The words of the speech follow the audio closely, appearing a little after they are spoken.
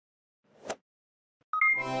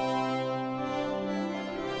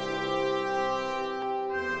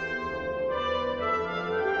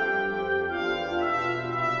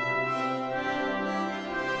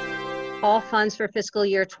all funds for fiscal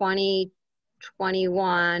year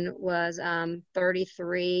 2021 was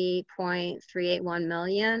 33.381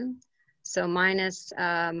 million. So minus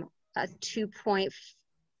a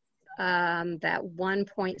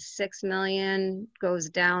 1.6 million goes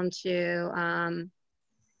down to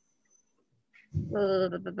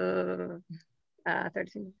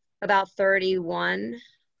about 31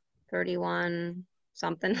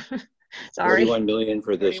 something. Sorry. 31 million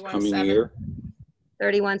for this coming year.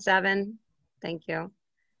 31.7. Thank you.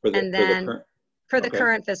 And then for the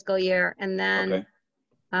current fiscal year, and then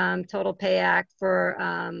total pay act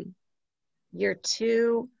for year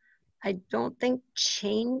 2, I don't think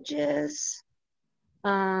changes.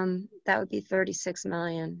 That would be 36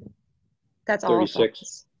 million. That's all.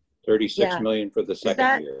 36 million for the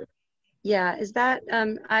second year. Yeah, is that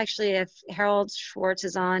actually, if Harold Schwartz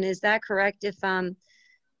is on, is that correct? If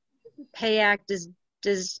pay act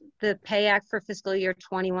does the pay act for fiscal year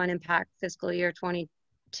 21 impact fiscal year 22?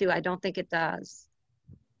 I don't think it does.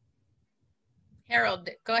 Harold,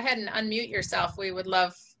 go ahead and unmute yourself. We would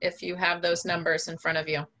love if you have those numbers in front of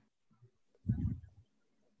you.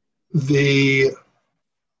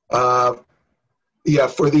 Yeah,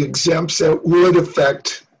 for the exempts, that would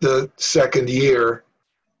affect the second year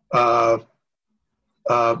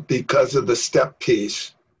because of the step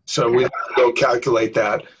piece. So we have to go calculate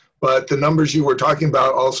that. But the numbers you were talking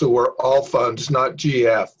about also were all funds, not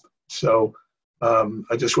GF. So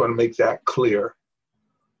I just want to make that clear.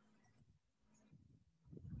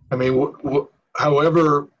 I mean,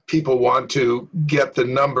 however people want to get the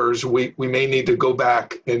numbers, we may need to go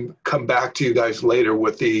back and come back to you guys later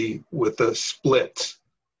with the splits,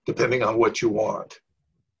 depending on what you want.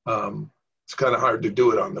 It's kind of hard to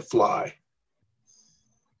do it on the fly.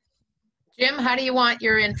 Jim, how do you want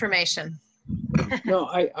your information? No,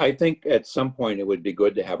 I think at some point it would be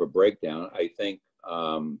good to have a breakdown. I think,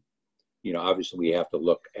 you know, obviously we have to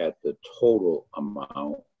look at the total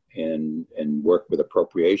amount and work with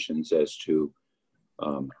appropriations as to,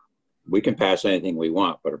 we can pass anything we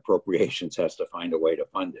want, but appropriations has to find a way to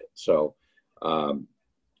fund it. So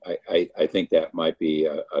I think that might be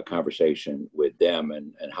a conversation with them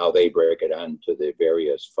and how they break it onto the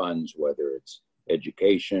various funds, whether it's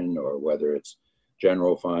education or whether it's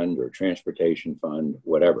general fund or transportation fund,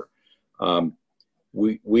 whatever.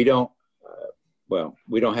 We don't, well,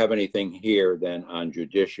 we don't have anything here then on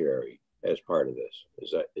judiciary as part of this.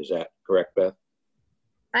 Is that correct, Beth?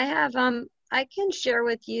 I have, I can share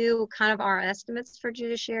with you kind of our estimates for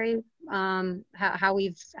judiciary, how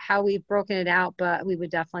we've broken it out, but we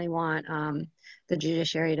would definitely want the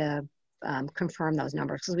judiciary to confirm those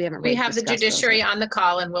numbers because we haven't really discussed the judiciary on the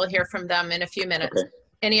call, and we'll hear from them in a few minutes. Okay.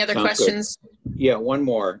 Any other questions? Good. Yeah, one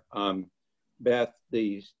more. Beth,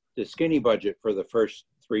 the skinny budget for the first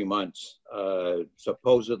 3 months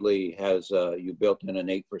supposedly has you built in an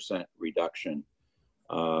 8% reduction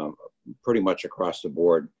pretty much across the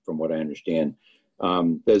board from what I understand.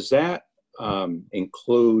 Does that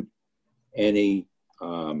include any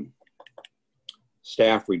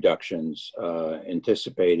staff reductions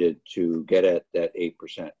anticipated to get at that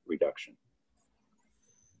 8% reduction?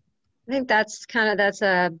 I think that's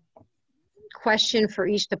a question for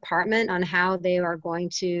each department on how they are going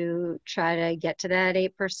to try to get to that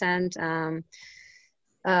 8%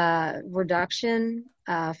 reduction.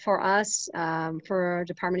 For us, for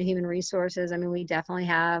Department of Human Resources, I mean, we definitely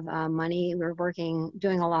have money. We're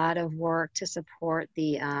doing a lot of work to support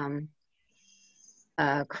the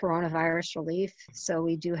coronavirus relief. So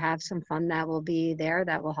we do have some fund that will be there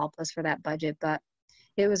that will help us for that budget. But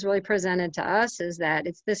it was really presented to us is that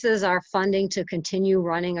this is our funding to continue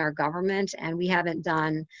running our government, and we haven't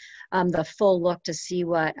done the full look to see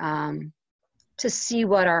what our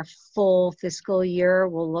full fiscal year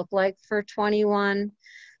will look like for 21.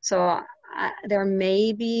 So there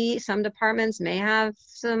may be some departments may have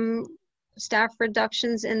some staff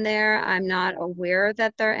reductions in there. I'm not aware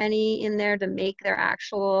that there are any in there to make their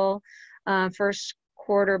actual first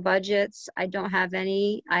quarter budgets. I don't have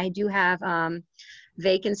any. I do have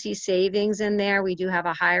vacancy savings in there. We do have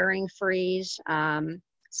a hiring freeze.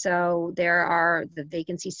 So there are the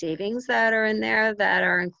vacancy savings that are in there that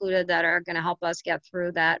are included that are going to help us get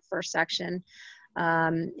through that first section.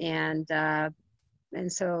 And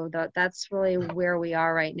so that's really where we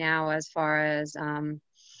are right now as far as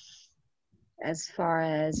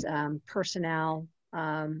personnel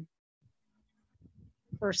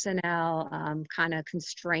kind of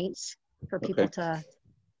constraints for people to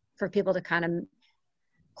kind of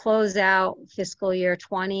close out fiscal year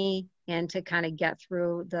 20 and to kind of get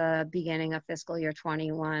through the beginning of fiscal year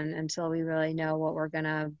 21 until we really know what we're going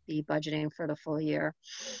to be budgeting for the full year.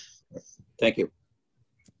 Thank you.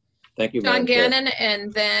 Thank you, John Madam Chair. Gannon,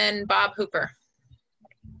 and then Bob Hooper.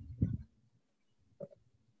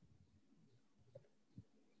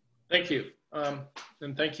 Thank you.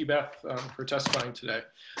 And thank you, Beth, for testifying today.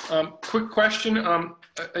 Quick question.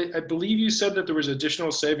 I believe you said that there was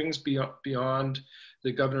additional savings beyond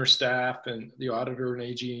the governor's staff and the auditor and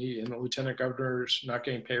AG and the lieutenant governors not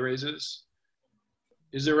getting pay raises.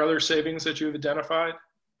 Is there other savings that you've identified?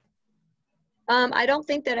 I don't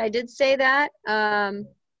think that I did say that.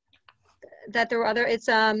 That there were other. It's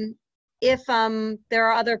if there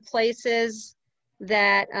are other places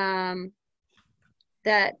that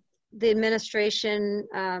that the administration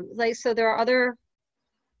like, so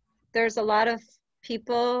there's a lot of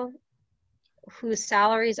people whose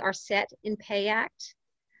salaries are set in Pay Act.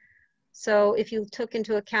 So if you took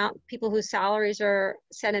into account people whose salaries are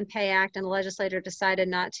set in Pay Act and the legislature decided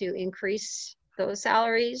not to increase those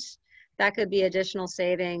salaries, that could be additional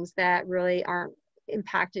savings that really aren't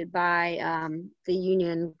impacted by the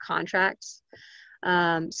union contracts.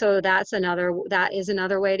 So that is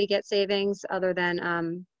another way to get savings other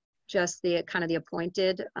than just the kind of the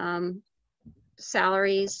appointed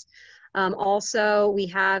salaries. Also, we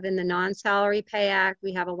have in the non-salary Pay Act,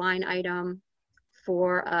 we have a line item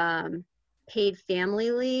for paid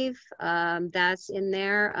family leave. That's in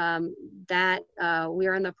there. That we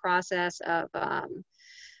are in the process of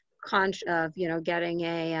getting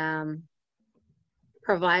a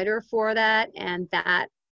provider for that, and that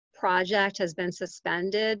project has been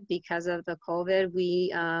suspended because of the COVID.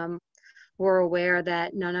 We were aware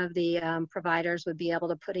that none of the providers would be able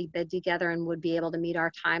to put a bid together and would be able to meet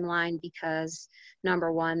our timeline because,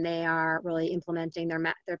 number one, they are really implementing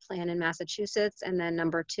their plan in Massachusetts, and then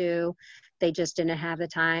number two, they just didn't have the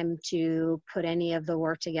time to put any of the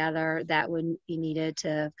work together that would be needed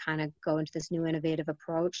to kind of go into this new innovative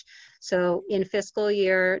approach. So in fiscal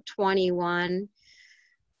year 21,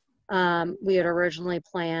 we had originally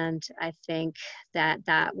planned, I think,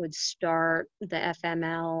 that would start the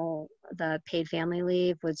FML, the paid family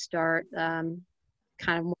leave would start kind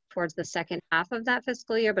of more towards the second half of that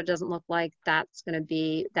fiscal year, but it doesn't look like that's going to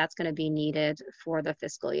be needed for the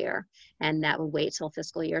fiscal year, and that would wait till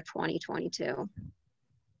fiscal year 2022.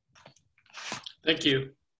 Thank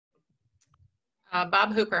you.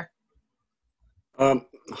 Bob Hooper.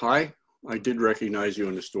 Hi. I did recognize you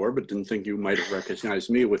in the store, but didn't think you might have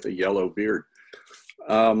recognized me with a yellow beard.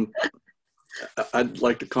 I'd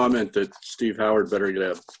like to comment that Steve Howard better get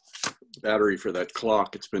a battery for that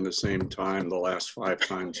clock. It's been the same time the last 5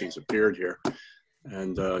 times he's appeared here.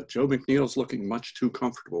 And Joe McNeil's looking much too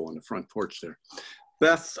comfortable on the front porch there.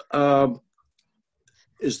 Beth,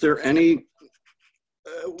 is there any,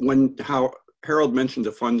 how Harold mentioned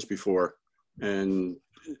the funds before, and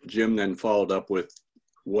Jim then followed up with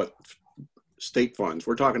what state funds.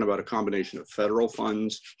 We're talking about a combination of federal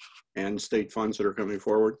funds and state funds that are coming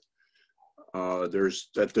forward. There's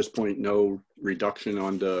at this point no reduction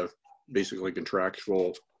on the basically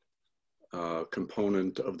contractual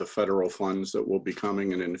component of the federal funds that will be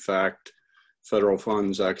coming. And in fact, federal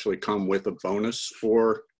funds actually come with a bonus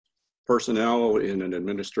for personnel in an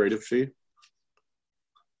administrative fee.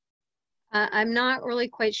 I'm not really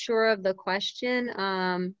quite sure of the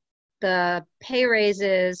question. The pay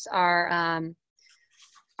raises are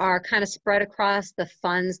kind of spread across the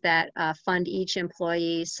funds that fund each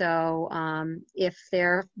employee. So if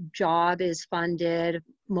their job is funded,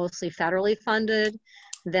 mostly federally funded,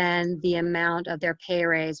 then the amount of their pay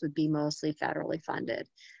raise would be mostly federally funded.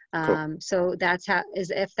 Cool. So that's how,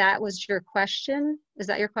 if that was your question, is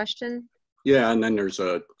that your question? Yeah, and then there's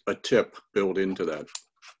a tip built into that,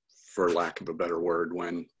 for lack of a better word,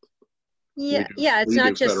 when it's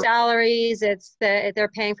not just salaries, it's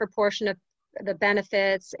they're paying for a portion of the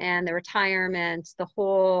benefits and the retirement, the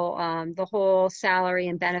whole salary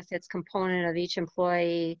and benefits component of each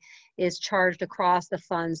employee is charged across the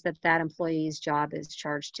funds that employee's job is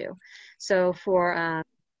charged to. So for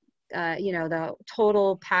the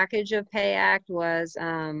total package of Pay Act was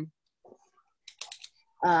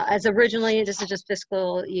as originally, this is just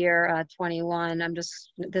fiscal year 21.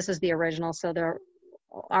 This is the original, so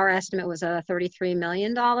our estimate was $33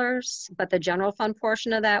 million, but the general fund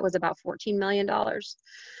portion of that was about $14 million.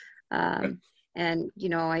 And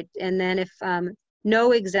then if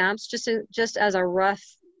no exempts, just as a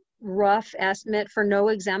rough estimate for no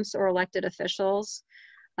exempts or elected officials,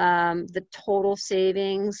 the total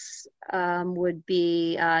savings would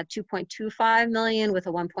be 2.25 million with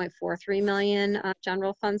a 1.43 million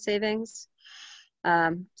general fund savings.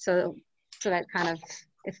 So that kind of,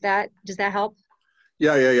 does that help?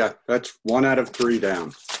 Yeah. That's 1 out of 3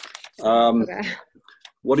 down. Okay.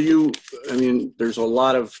 There's a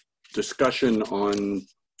lot of discussion on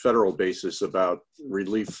federal basis about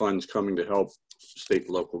relief funds coming to help state and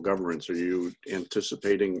local governments. Are you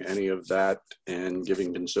anticipating any of that and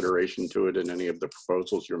giving consideration to it in any of the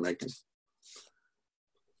proposals you're making?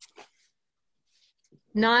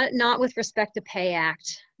 Not with respect to Pay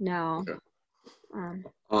Act, no. Okay.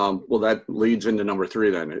 Well, that leads into number 3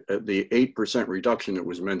 then. The 8% reduction that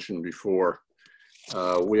was mentioned before,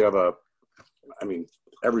 we have I mean,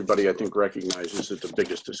 everybody I think recognizes that the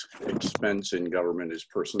biggest expense in government is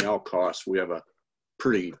personnel costs. We have a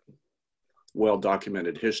pretty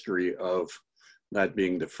well-documented history of that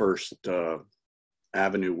being the first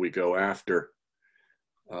avenue we go after.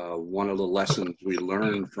 One of the lessons we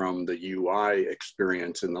learned from the UI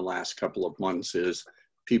experience in the last couple of months is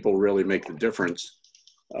people really make the difference.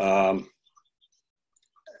 How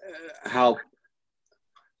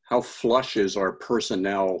flush is our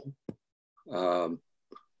personnel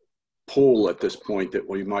pool at this point that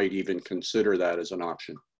we might even consider that as an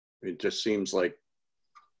option? It just seems like,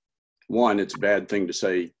 one, it's a bad thing to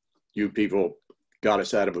say, you people got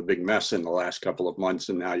us out of a big mess in the last couple of months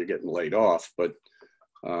and now you're getting laid off. But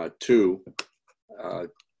 2,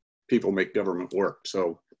 people make government work.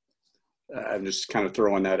 So I'm just kind of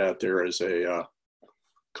throwing that out there as a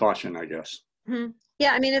caution, I guess. Mm-hmm.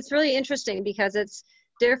 Yeah, I mean, it's really interesting because it's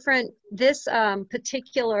different. This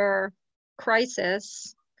particular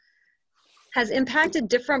crisis has impacted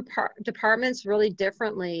different departments really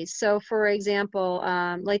differently. So for example,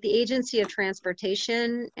 like the Agency of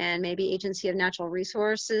Transportation and maybe Agency of Natural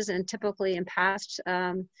Resources, and typically in past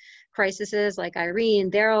crises like Irene,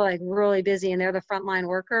 they're like really busy and they're the frontline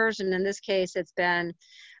workers. And in this case, it's been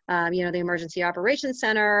you know, the Emergency Operations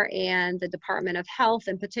Center and the Department of Health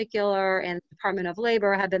in particular and the Department of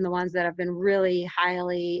Labor have been the ones that have been really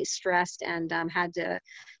highly stressed and had to,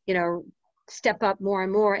 you know, step up more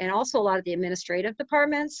and more. And also a lot of the administrative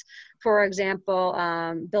departments, for example,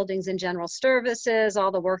 buildings and general services,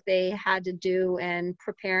 all the work they had to do in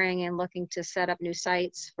preparing and looking to set up new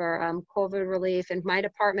sites for COVID relief, and my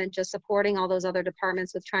department just supporting all those other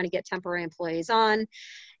departments with trying to get temporary employees on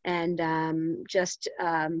and just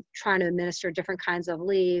trying to administer different kinds of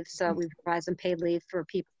leave. So we provide some paid leave for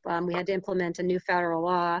people. We had to implement a new federal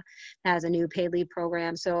law that has a new paid leave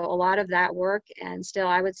program. So a lot of that work, and still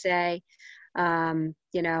I would say,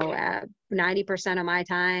 you know, 90% of my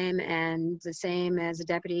time, and the same as the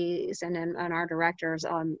deputies and our directors,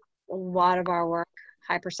 a lot of our work,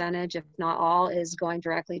 high percentage, if not all, is going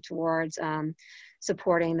directly towards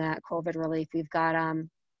supporting that COVID relief. We've got,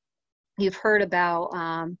 you've heard about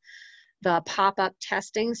the pop-up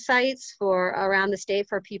testing sites for around the state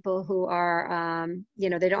for people who are,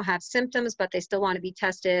 you know, they don't have symptoms, but they still want to be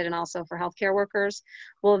tested, and also for healthcare workers.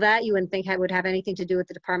 Well, that you wouldn't think would have anything to do with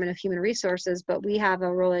the Department of Human Resources, but we have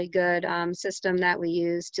a really good system that we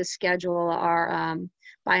use to schedule our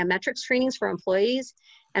biometric screenings for employees.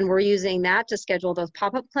 And we're using that to schedule those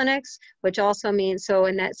pop-up clinics, which also means, so,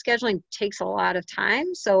 and that scheduling takes a lot of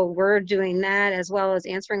time. So we're doing that as well as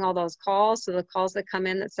answering all those calls. So the calls that come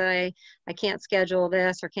in that say, I can't schedule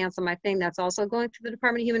this or cancel my thing, that's also going through the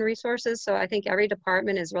Department of Human Resources. So I think every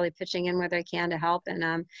department is really pitching in where they can to help.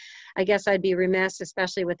 And I guess I'd be remiss,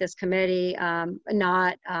 especially with this committee,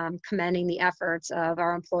 not commending the efforts of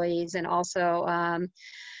our employees, and also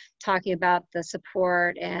talking about the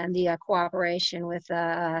support and the cooperation with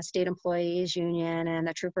the State Employees Union and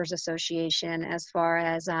the Troopers Association, as far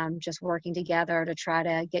as just working together to try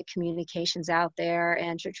to get communications out there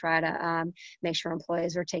and to try to make sure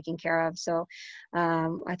employees are taken care of. So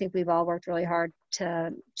I think we've all worked really hard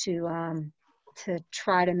to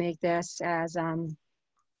try to make this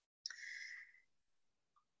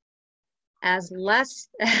as less,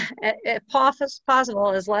 if possible,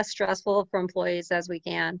 as less stressful for employees as we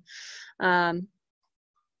can. I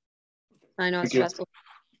know it's stressful.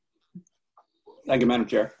 Thank you, Madam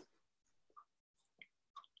Chair.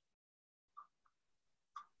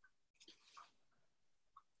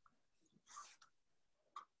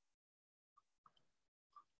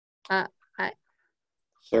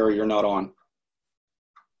 Sarah, you're not on.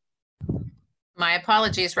 My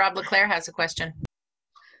apologies. Rob Leclerc has a question.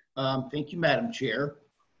 Thank you, Madam Chair.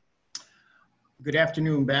 Good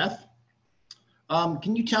afternoon, Beth.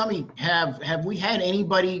 Can you tell me, have we had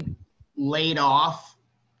anybody laid off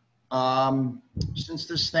since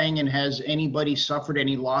this thing, and has anybody suffered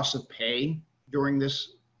any loss of pay during this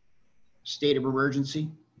state of emergency?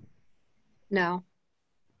 No.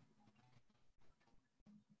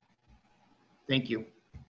 Thank you.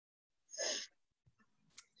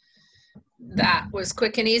 That was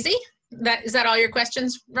quick and easy. Is that all your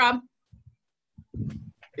questions, Rob?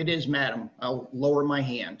 It is, Madam. I'll lower my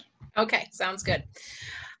hand. Okay, sounds good.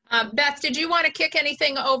 Beth, did you want to kick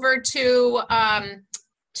anything over to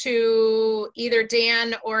either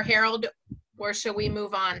Dan or Harold, or shall we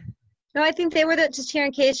move on? No, I think they were just here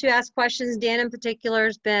in case you ask questions. Dan in particular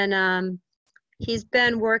has been, he's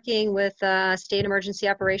been working with State Emergency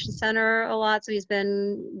Operations Center a lot, so he's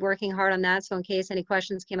been working hard on that. So in case any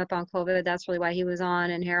questions came up on COVID, that's really why he was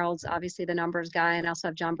on. And Harold's obviously the numbers guy, and I also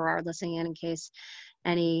have John Berard listening in case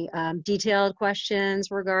any detailed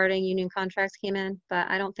questions regarding union contracts came in. But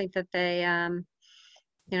I don't think that they,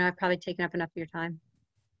 you know, I've probably taken up enough of your time.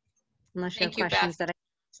 Unless you have questions that I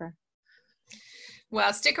can answer.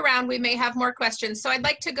 Well, stick around. We may have more questions. So I'd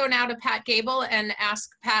like to go now to Pat Gable and ask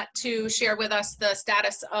Pat to share with us the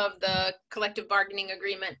status of the collective bargaining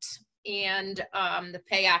agreement and the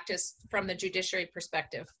Pay Act is from the judiciary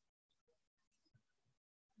perspective.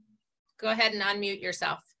 Go ahead and unmute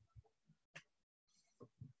yourself.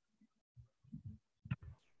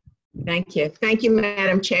 Thank you. Thank you,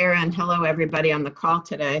 Madam Chair, and hello, everybody on the call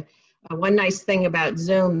today. One nice thing about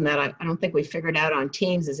Zoom that I don't think we figured out on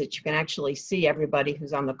Teams is that you can actually see everybody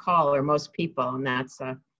who's on the call, or most people, and that's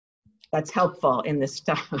helpful in this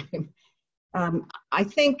time. I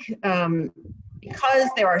think because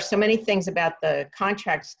there are so many things about the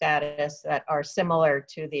contract status that are similar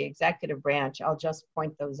to the executive branch, I'll just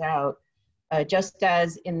point those out. Just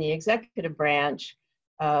as in the executive branch,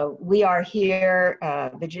 we are here,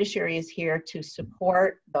 the judiciary is here to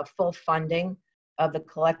support the full funding of the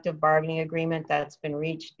collective bargaining agreement that's been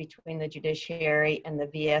reached between the judiciary and the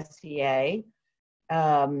VSEA.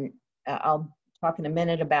 I'll talk in a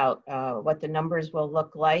minute about what the numbers will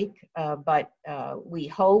look like, but we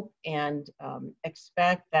hope and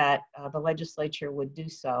expect that the legislature would do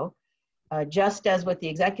so. Just as with the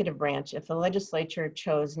executive branch, if the legislature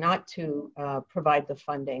chose not to provide the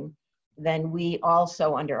funding, then we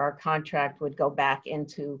also, under our contract, would go back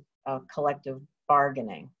into collective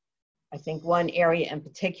bargaining. I think one area in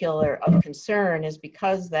particular of concern is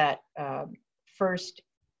because that first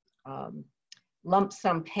lump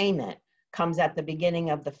sum payment comes at the beginning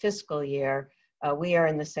of the fiscal year, we are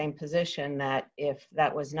in the same position that if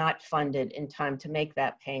that was not funded in time to make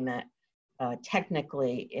that payment,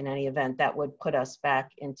 technically, in any event, that would put us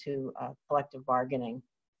back into collective bargaining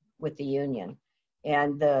with the union.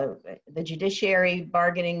 And the judiciary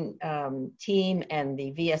bargaining team and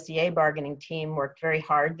the VSEA bargaining team worked very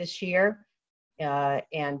hard this year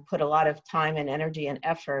and put a lot of time and energy and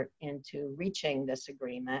effort into reaching this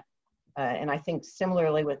agreement. And I think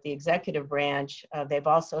similarly with the executive branch, they've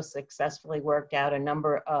also successfully worked out a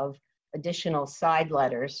number of additional side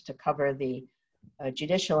letters to cover the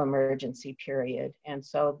judicial emergency period. And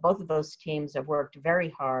so both of those teams have worked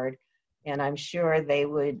very hard. And I'm sure they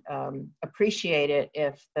would appreciate it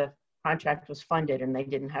if the contract was funded and they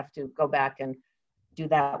didn't have to go back and do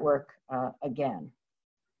that work again.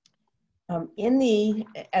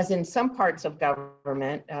 As in some parts of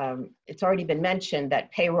government, it's already been mentioned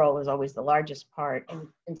that payroll is always the largest part.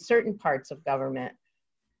 In certain parts of government,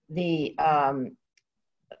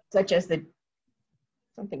 such as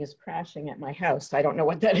something is crashing at my house. I don't know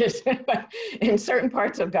what that is, but in certain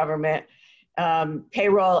parts of government,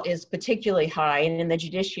 payroll is particularly high, and in the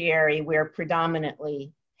judiciary, we're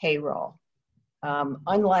predominantly payroll.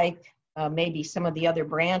 Unlike maybe some of the other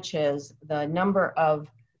branches, the number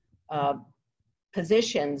of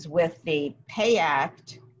positions with the Pay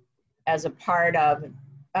Act as a part of,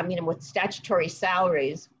 with statutory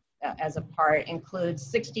salaries as a part includes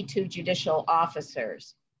 62 judicial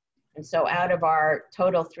officers. And so out of our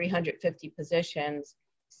total 350 positions,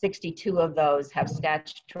 62 of those have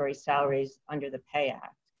statutory salaries under the Pay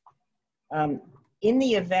Act. In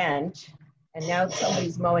the event, and now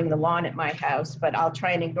somebody's mowing the lawn at my house, but I'll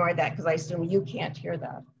try and ignore that because I assume you can't hear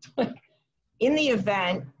that. In the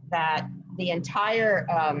event that the entire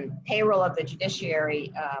payroll of the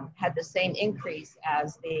judiciary had the same increase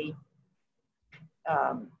as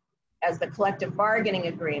the collective bargaining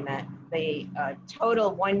agreement, the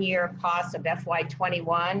total one-year cost of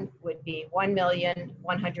FY21 would be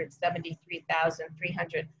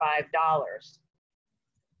 $1,173,305.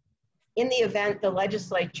 In the event the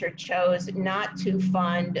legislature chose not to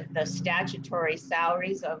fund the statutory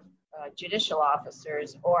salaries of judicial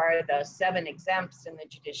officers or the 7 exempts in the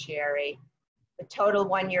judiciary, the total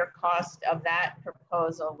one-year cost of that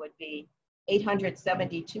proposal would be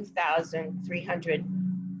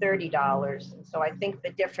 $872,330. And so I think the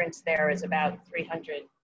difference there is about $300,000.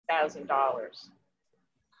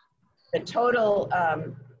 The total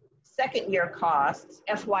second year costs,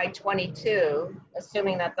 FY22,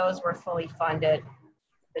 assuming that those were fully funded,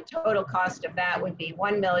 the total cost of that would be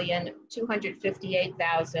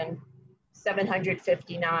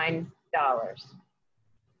 $1,258,759.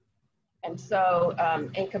 And so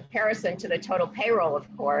in comparison to the total payroll, of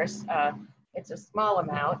course, it's a small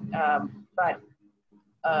amount, but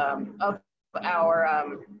of our,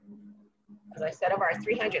 as I said, of our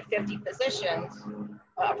 350 positions,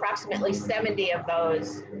 approximately 70 of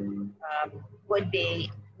those would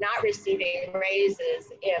be not receiving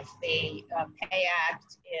raises if the Pay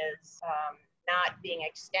Act is not being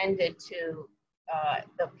extended to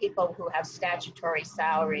the people who have statutory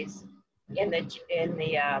salaries in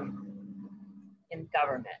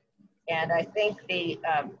government. And I think the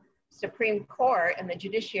Supreme Court and the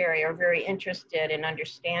judiciary are very interested in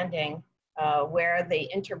understanding where the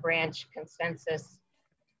interbranch consensus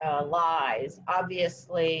lies.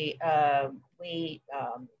 Obviously, we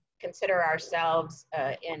consider ourselves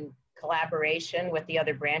in collaboration with the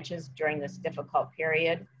other branches during this difficult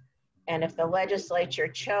period. And if the legislature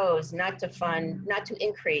chose not to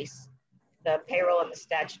increase the payroll of the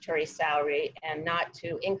statutory salary and not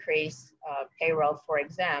to increase payroll for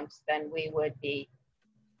exempts, then we would be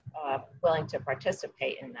willing to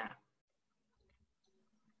participate in that.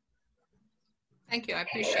 Thank you, I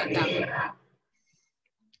appreciate that.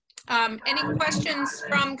 Any questions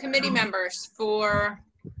from committee members for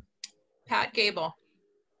Pat Gable?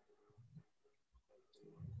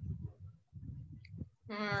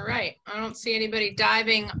 All right, I don't see anybody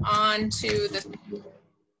diving onto the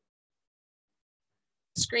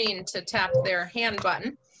screen to tap their hand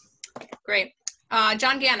button. Great.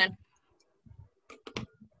 John Gannon.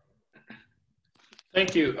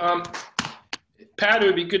 Thank you. Pat, it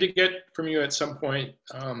would be good to get from you at some point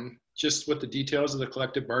just what the details of the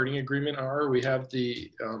collective bargaining agreement are. We have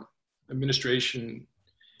the administration,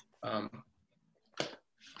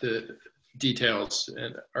 the details,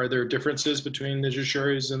 and are there differences between the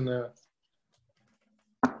judiciaries and the?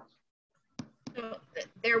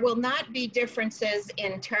 There will not be differences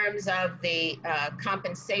in terms of the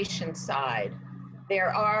compensation side.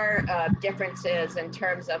 There are differences in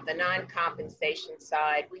terms of the non-compensation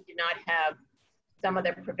side. We do not have some of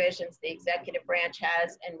the provisions the executive branch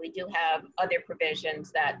has, and we do have other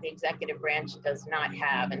provisions that the executive branch does not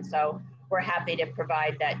have. And so we're happy to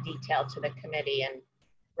provide that detail to the committee in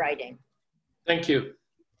writing. Thank you.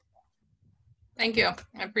 Thank you,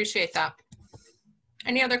 I appreciate that.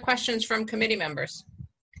 Any other questions from committee members?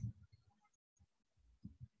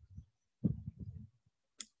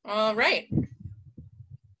 All right.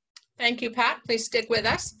 Thank you, Pat. Please stick with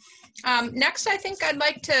us. Next, I think I'd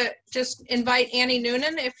like to just invite Annie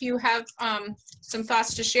Noonan, if you have some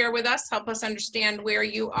thoughts to share with us, help us understand where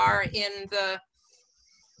you are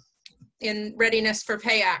in readiness for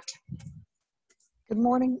Pay Act. Good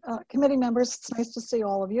morning, committee members. It's nice to see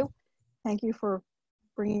all of you. Thank you for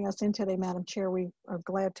bringing us in today, Madam Chair. We are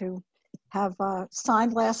glad to have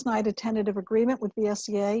signed last night a tentative agreement with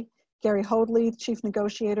VSEA. Gary Hoadley, chief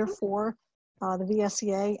negotiator for the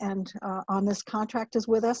VSEA, and on this contract is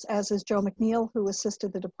with us, as is Joe McNeil, who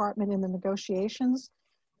assisted the department in the negotiations.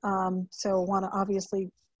 So want to obviously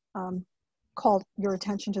call your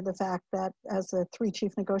attention to the fact that as the three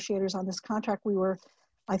chief negotiators on this contract,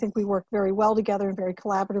 I think we worked very well together and very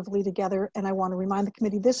collaboratively together. And I want to remind the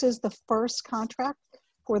committee, this is the first contract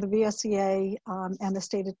for the VSEA and the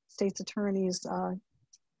state's attorney's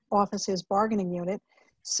office's bargaining unit.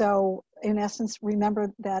 So in essence,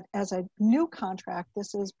 remember that as a new contract,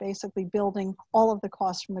 this is basically building all of the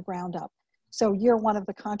costs from the ground up. So year one of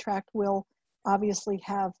the contract will obviously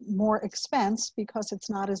have more expense because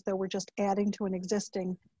it's not as though we're just adding to an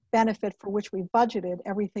existing benefit for which we budgeted.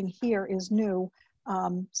 Everything here is new.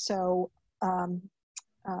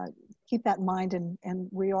 Keep that in mind, and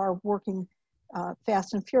we are working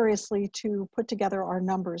fast and furiously to put together our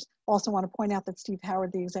numbers. Also want to point out that Steve Howard,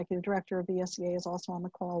 the executive director of VSEA, is also on the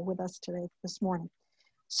call with us this morning.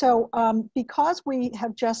 So because we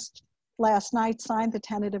have just last night signed the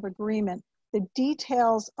tentative agreement, the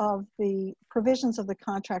details of the provisions of the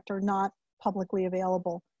contract are not publicly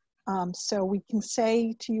available. So we can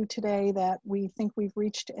say to you today that we think we've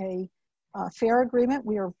reached a fair agreement.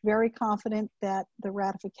 We are very confident that the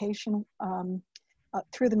ratification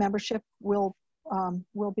through the membership will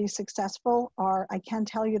be successful. I can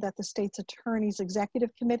tell you that the state's attorney's executive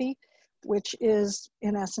committee, which is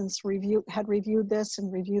in essence had reviewed this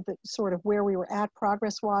and reviewed the sort of where we were at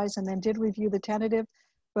progress-wise, and then did review the tentative,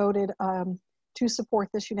 voted to support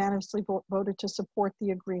this, unanimously voted to support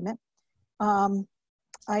the agreement.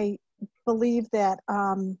 I believe that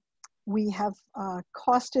we have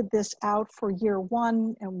costed this out for year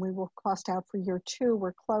one, and we will cost out for year two.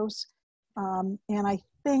 We're close. And I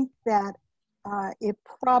think that it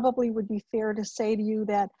probably would be fair to say to you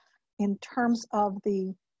that in terms of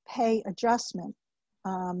the pay adjustment,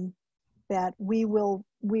 that we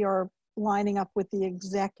are lining up with the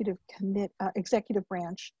executive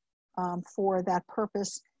branch for that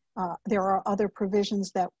purpose. There are other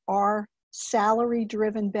provisions that are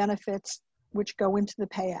salary-driven benefits which go into the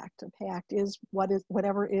Pay Act. The Pay Act is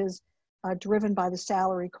whatever is driven by the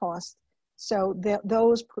salary cost. So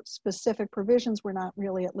those specific provisions we're not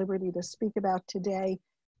really at liberty to speak about today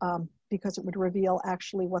because it would reveal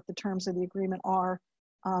actually what the terms of the agreement are.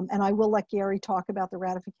 And I will let Gary talk about the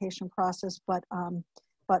ratification process, but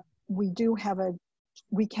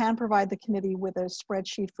we can provide the committee with a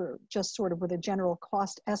spreadsheet for just sort of with a general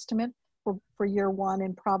cost estimate for year one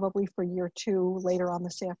and probably for year two later on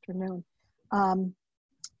this afternoon.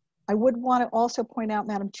 I would want to also point out,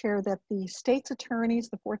 Madam Chair, that the state's attorneys,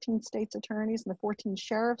 the 14 state's attorneys and the 14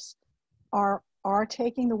 sheriffs are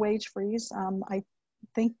taking the wage freeze. I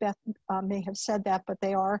think Beth may have said that, but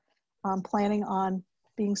they are planning on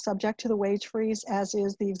being subject to the wage freeze, as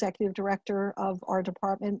is the executive director of our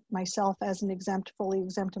department, myself as an fully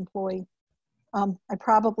exempt employee. I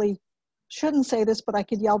probably shouldn't say this, but I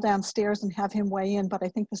could yell downstairs and have him weigh in, but I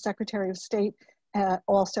think the Secretary of State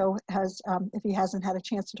also has, if he hasn't had a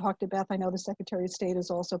chance to talk to Beth, I know the Secretary of State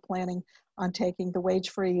is also planning on taking the wage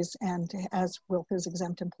freeze, and as will his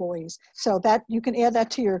exempt employees. So that you can add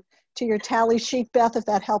that to your tally sheet, Beth, if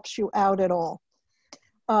that helps you out at all.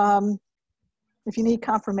 If you need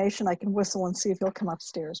confirmation, I can whistle and see if he'll come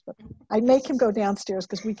upstairs, but I make him go downstairs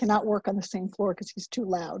because we cannot work on the same floor because he's too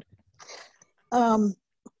loud.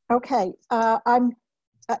 Okay,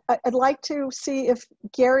 I'd like to see if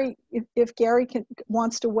Gary,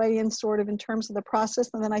 wants to weigh in sort of in terms of the process,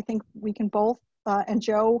 and then I think we can both, and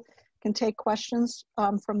Joe can take questions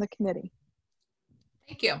from the committee.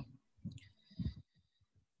 Thank you.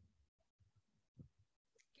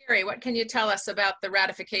 Gary, what can you tell us about the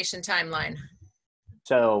ratification timeline?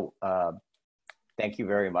 So thank you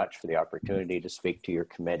very much for the opportunity to speak to your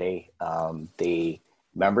committee. The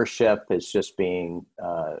membership is just being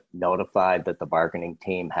notified that the bargaining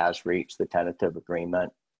team has reached the tentative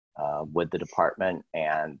agreement with the department,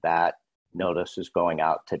 and that notice is going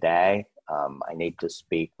out today. I need to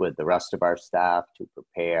speak with the rest of our staff to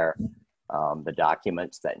prepare the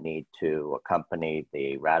documents that need to accompany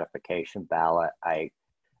the ratification ballot.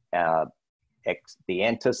 The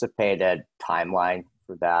anticipated timeline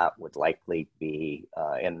for that would likely be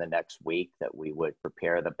in the next week, that we would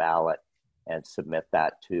prepare the ballot and submit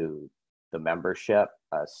that to the membership.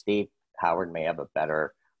 Steve Howard may have a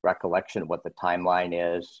better recollection of what the timeline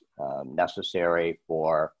is necessary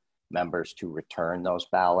for members to return those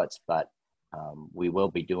ballots, but we will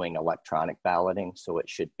be doing electronic balloting, so it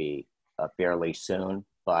should be fairly soon,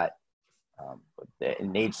 but it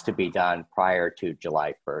needs to be done prior to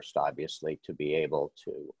July 1st, obviously, to be able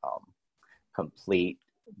to complete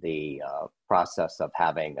the process of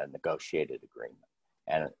having a negotiated agreement.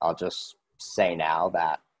 And I'll just say now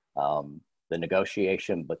that the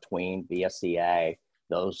negotiation between VSEA,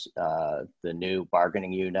 the new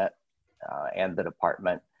bargaining unit, and the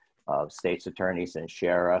Department of State's Attorneys and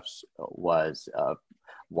Sheriffs was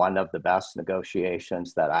one of the best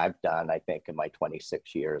negotiations that I've done, I think, in my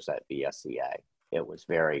 26 years at VSEA. It was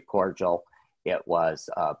very cordial. It was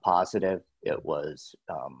positive. It was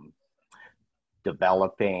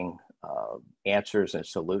developing answers and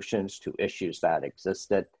solutions to issues that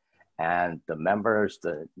existed. And the members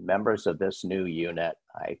of this new unit,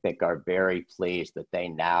 I think, are very pleased that they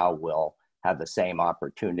now will have the same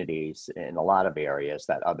opportunities in a lot of areas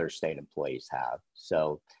that other state employees have.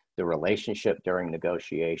 So the relationship during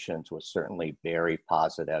negotiations was certainly very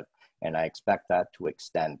positive, and I expect that to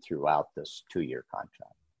extend throughout this 2-year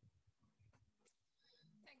contract.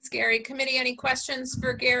 Thanks, Gary. Committee, any questions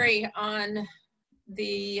for Gary on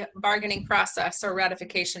the bargaining process or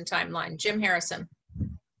ratification timeline? Jim Harrison.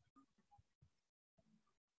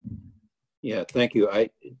 Yeah, thank you.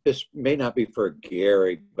 This may not be for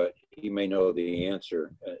Gary, but he may know the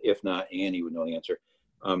answer. If not, Annie would know the answer.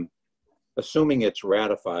 Assuming it's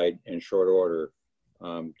ratified in short order,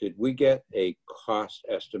 did we get a cost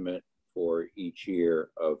estimate for each year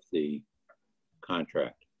of the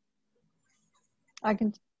contract?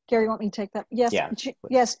 Gary, want me to take that? Yes, yeah.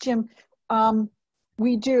 Yes, Jim.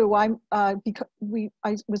 We do. I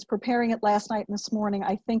was preparing it last night and this morning.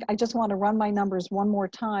 I think I just want to run my numbers one more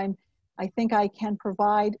time. I think I can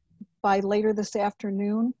provide by later this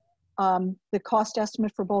afternoon the cost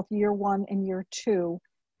estimate for both year 1 and year 2.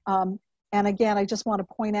 And again, I just want to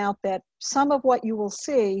point out that some of what you will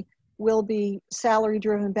see will be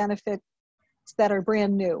salary-driven benefits that are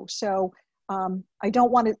brand new. So I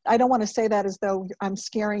don't want to say that as though I'm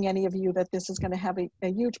scaring any of you that this is going to have a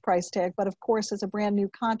huge price tag. But of course, as a brand new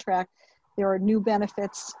contract, there are new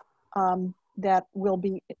benefits that will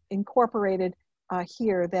be incorporated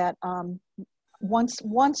here, that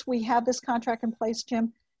once we have this contract in place,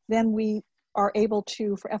 Jim, then we are able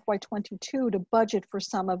to, for FY22, to budget for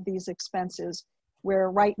some of these expenses,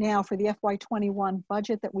 where right now for the FY21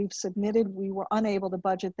 budget that we've submitted, we were unable to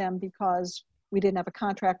budget them because we didn't have a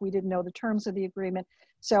contract, we didn't know the terms of the agreement.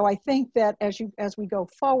 So I think that as we go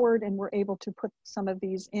forward and we're able to put some of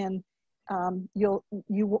these in,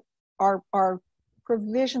 our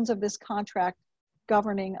provisions of this contract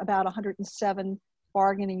governing about 107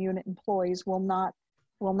 bargaining unit employees will not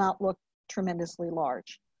look tremendously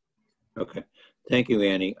large. Okay, thank you,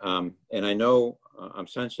 Annie. And I know I'm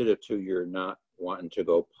sensitive to your not wanting to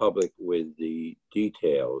go public with the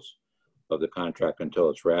details of the contract until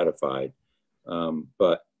it's ratified.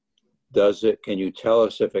 But can you tell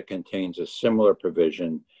us if it contains a similar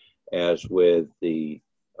provision as with the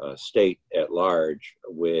state at large,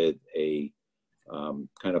 with a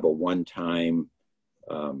kind of a one-time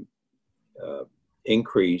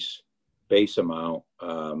increase base amount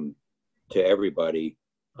to everybody,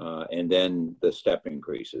 and then the step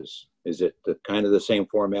increases? Is it kind of the same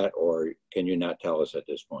format, or can you not tell us at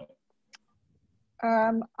this point?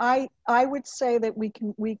 I would say that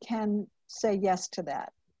we can say yes to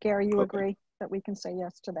that. Gary, you agree that we can say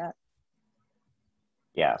yes to that?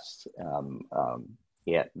 Yes.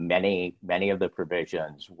 Yeah, many of the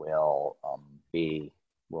provisions will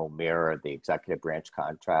mirror the executive branch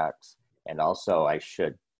contracts. And also, I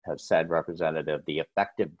should have said, Representative, the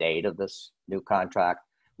effective date of this new contract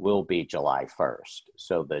will be July 1st.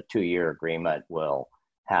 So the 2-year agreement will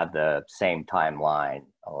have the same timeline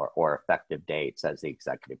or effective dates as the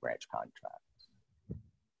executive branch contract.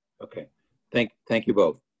 Okay, thank you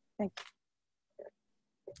both. Thank you.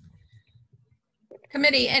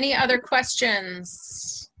 Committee, any other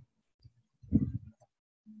questions?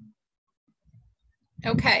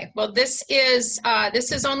 Okay, well, this is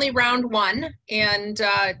only round 1, and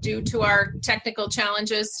due to our technical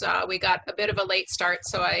challenges, we got a bit of a late start,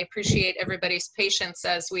 so I appreciate everybody's patience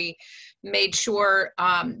as we made sure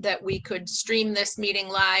that we could stream this meeting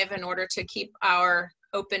live in order to keep our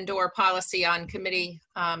open door policy on committee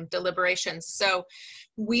deliberations. So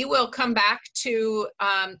we will come back to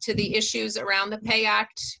the issues around the Pay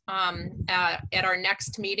Act at our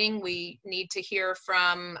next meeting. We need to hear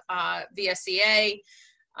from VSEA,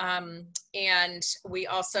 and we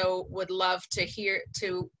also would love to hear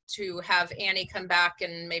to have Annie come back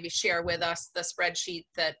and maybe share with us the spreadsheet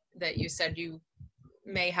that you said you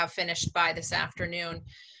may have finished by this afternoon.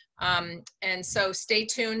 And so stay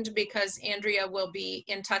tuned, because Andrea will be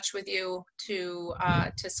in touch with you to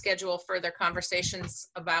schedule further conversations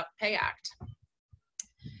about Pay Act.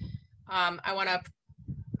 I want to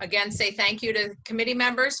again say thank you to committee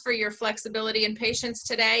members for your flexibility and patience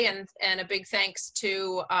today, and a big thanks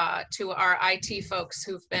to our IT folks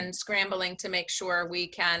who've been scrambling to make sure we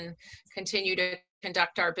can continue to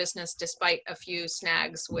conduct our business despite a few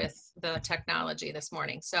snags with the technology this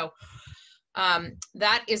morning. So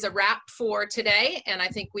that is a wrap for today, and I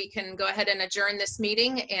think we can go ahead and adjourn this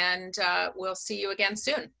meeting, and we'll see you again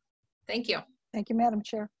soon. Thank you. Thank you, Madam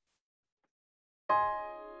Chair.